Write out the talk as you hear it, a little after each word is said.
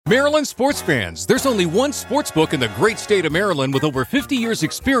Maryland sports fans, there's only one sports book in the great state of Maryland with over 50 years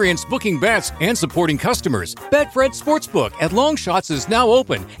experience booking bets and supporting customers. Betfred Sportsbook at Longshots is now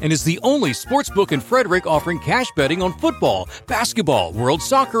open and is the only sportsbook in Frederick offering cash betting on football, basketball, world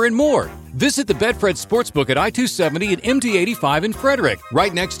soccer, and more. Visit the Betfred Sportsbook at I-270 and MD-85 in Frederick,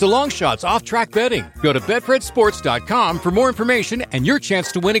 right next to Longshots off-track betting. Go to BetfredSports.com for more information and your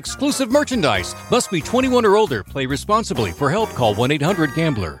chance to win exclusive merchandise. Must be 21 or older. Play responsibly. For help, call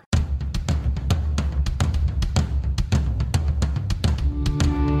 1-800-GAMBLER.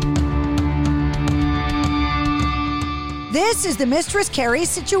 This is the Mistress Carrie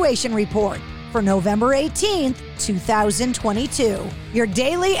Situation Report for November 18th, 2022. Your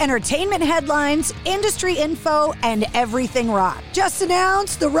daily entertainment headlines, industry info, and everything rock. Just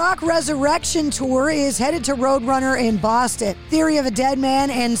announced, the Rock Resurrection Tour is headed to Roadrunner in Boston. Theory of a Dead Man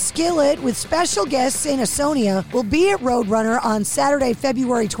and Skillet with special guest Saint Asonia will be at Roadrunner on Saturday,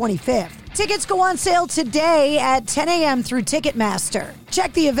 February 25th. Tickets go on sale today at 10 a.m. through Ticketmaster.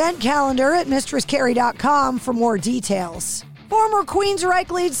 Check the event calendar at mistresscarrie.com for more details. Former Queensryche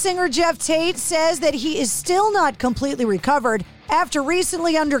lead singer Jeff Tate says that he is still not completely recovered after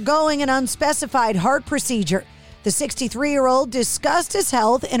recently undergoing an unspecified heart procedure. The 63-year-old discussed his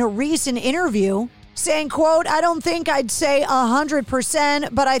health in a recent interview, saying, quote, "I don't think I'd say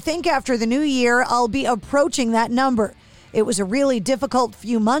 100%, but I think after the new year, I'll be approaching that number. It was a really difficult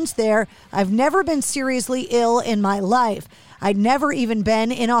few months there. I've never been seriously ill in my life. I'd never even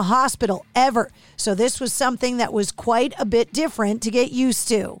been in a hospital, ever. So this was something that was quite a bit different to get used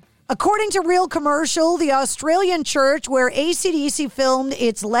to." According to Real Commercial, the Australian church where AC/DC filmed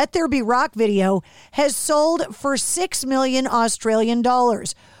its Let There Be Rock video has sold for 6 million Australian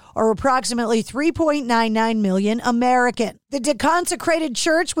dollars, or approximately 3.99 million American. The deconsecrated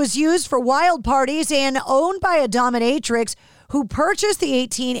church was used for wild parties and owned by a dominatrix who purchased the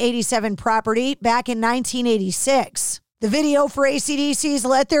 1887 property back in 1986. The video for AC/DC's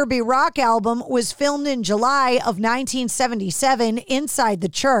Let There Be Rock album was filmed in July of 1977 inside the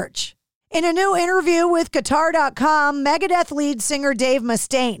church. In a new interview with Guitar.com, Megadeth lead singer Dave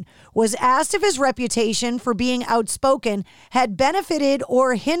Mustaine was asked if his reputation for being outspoken had benefited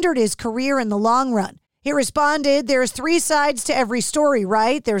or hindered his career in the long run. He responded, "There's 3 sides to every story,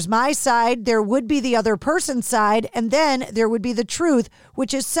 right? There's my side, there would be the other person's side, and then there would be the truth,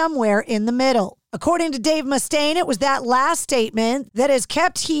 which is somewhere in the middle." According to Dave Mustaine, it was that last statement that has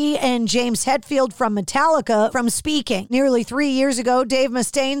kept he and James Hetfield from Metallica from speaking. Nearly 3 years ago, Dave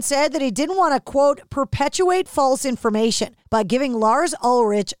Mustaine said that he didn't want to, quote, "perpetuate false information" by giving Lars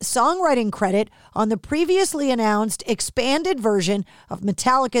Ulrich songwriting credit on the previously announced expanded version of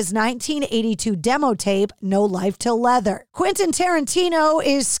Metallica's 1982 demo tape, No Life Till Leather. Quentin Tarantino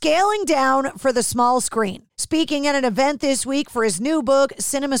is scaling down for the small screen. Speaking at an event this week for his new book,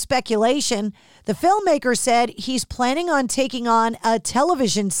 Cinema Speculation, the filmmaker said he's planning on taking on a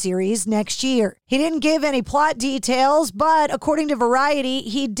television series next year. He didn't give any plot details, but according to Variety,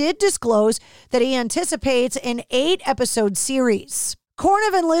 he did disclose that he anticipates an 8-episode series. Korn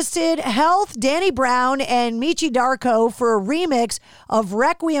have enlisted Health, Danny Brown, and Michi Darko for a remix of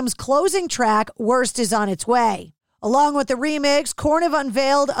Requiem's closing track, Worst Is On Its Way. Along with the remix, Korn have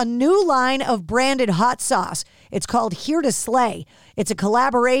unveiled a new line of branded hot sauce. It's called Here to Slay. It's a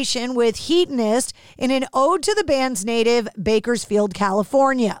collaboration with Heatonist in an ode to the band's native Bakersfield,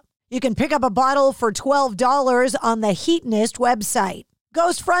 California. You can pick up a bottle for $12 on the Heatonist website.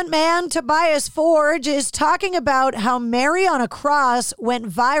 Ghost frontman Tobias Forge is talking about how Mary on a Cross went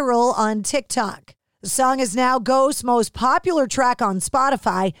viral on TikTok. The song is now Ghost's most popular track on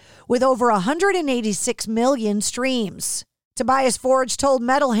Spotify with over 186 million streams. Tobias Forge told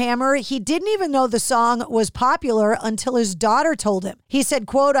Metal Hammer he didn't even know the song was popular until his daughter told him. He said,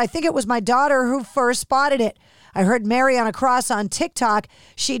 quote, "I think it was my daughter who first spotted it. I heard Mary on a Cross on TikTok.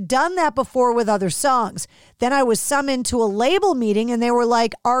 She'd done that before with other songs. Then I was summoned to a label meeting and they were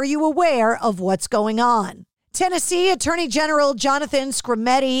like, 'Are you aware of what's going on?'" Tennessee Attorney General Jonathan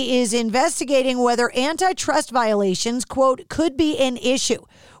Scrimetti is investigating whether antitrust violations, quote, could be an issue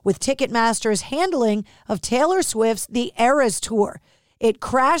with Ticketmaster's handling of Taylor Swift's The Eras Tour. It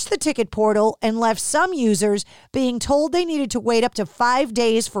crashed the ticket portal and left some users being told they needed to wait up to 5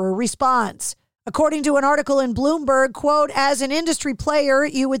 days for a response. According to an article in Bloomberg, quote, "As an industry player,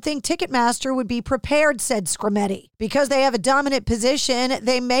 you would think Ticketmaster would be prepared," said Scrimetti. "Because they have a dominant position,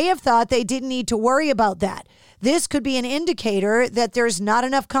 they may have thought they didn't need to worry about that. This could be an indicator that there's not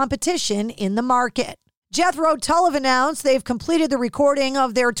enough competition in the market." Jethro Tull have announced they've completed the recording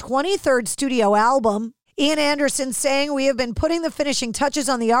of their 23rd studio album. Ian Anderson saying, "We have been putting the finishing touches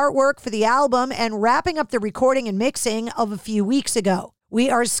on the artwork for the album and wrapping up the recording and mixing of a few weeks ago. We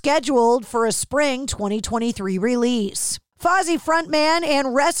are scheduled for a spring 2023 release. Fozzy frontman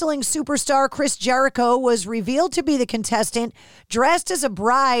and wrestling superstar Chris Jericho was revealed to be the contestant dressed as a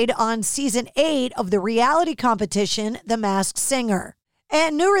bride on season 8 of the reality competition, The Masked Singer.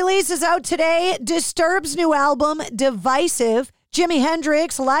 And new release is out today. Disturbed's new album, Divisive. Jimi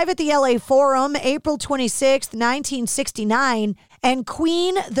Hendrix live at the LA Forum, April 26, 1969. And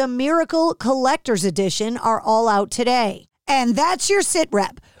Queen, The Miracle Collector's Edition are all out today. And that's your Sit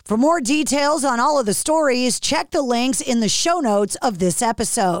Rep. For more details on all of the stories, check the links in the show notes of this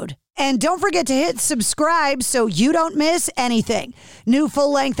episode. And don't forget to hit subscribe so you don't miss anything. New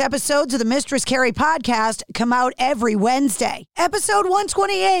full-length episodes of the Mistress Carrie podcast come out every Wednesday. Episode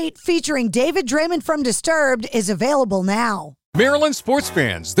 128, featuring David Draymond from Disturbed, is available now. Maryland sports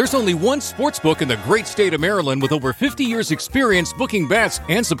fans, there's only one sports book in the great state of Maryland with over 50 years experience booking bets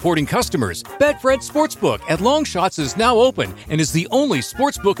and supporting customers. Betfred Sportsbook at Longshots is now open and is the only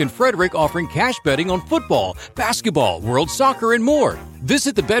sportsbook in Frederick offering cash betting on football, basketball, world soccer, and more.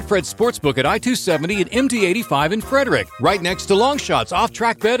 Visit the Betfred Sportsbook at I-270 and MD-85 in Frederick, right next to Longshots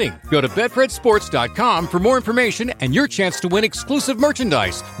off-track betting. Go to betfredsports.com for more information and your chance to win exclusive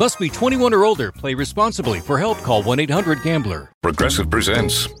merchandise. Must be 21 or older. Play responsibly. For help, call 1-800-GAMBLER. Progressive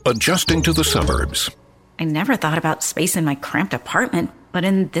presents Adjusting to the Suburbs. I never thought about space in my cramped apartment, but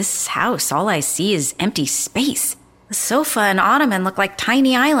in this house, all I see is empty space. The sofa and ottoman look like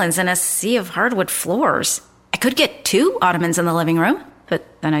tiny islands in a sea of hardwood floors. I could get 2 ottomans in the living room, but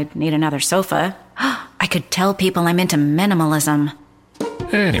then I'd need another sofa. I could tell people I'm into minimalism.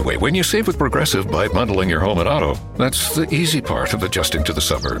 Anyway, when you save with Progressive by bundling your home and auto, that's the easy part of adjusting to the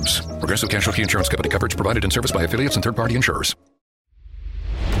suburbs. Progressive Casualty Insurance Company. Coverage provided in service by affiliates and third-party insurers.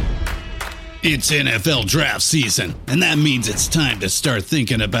 It's NFL draft season, and that means it's time to start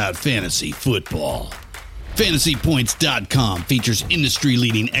thinking about fantasy football. FantasyPoints.com features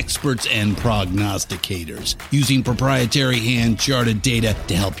industry-leading experts and prognosticators using proprietary hand-charted data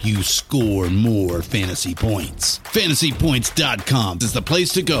to help you score more fantasy points. FantasyPoints.com is the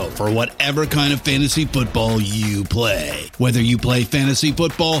place to go for whatever kind of fantasy football you play. Whether you play fantasy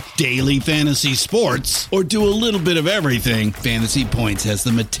football, daily fantasy sports, or do a little bit of everything, Fantasy Points has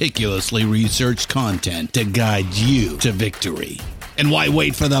the meticulously researched content to guide you to victory. And why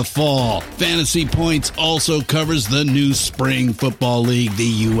wait for the fall? Fantasy Points also covers the new spring football league,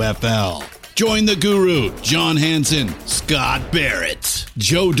 the UFL. Join the guru, John Hansen, Scott Barrett,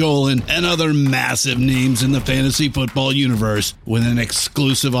 Joe Dolan, and other massive names in the fantasy football universe with an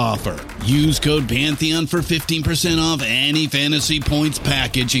exclusive offer. Use code Pantheon for 15% off any Fantasy Points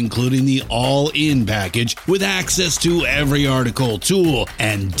package, including the all-in package, with access to every article, tool,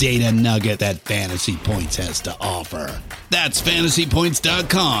 and data nugget that Fantasy Points has to offer. That's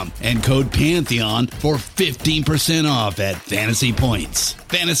FantasyPoints.com and code Pantheon for 15% off at Fantasy Points.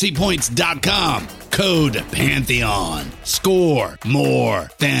 FantasyPoints.com, code Pantheon. Score more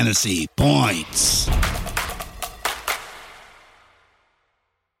fantasy points.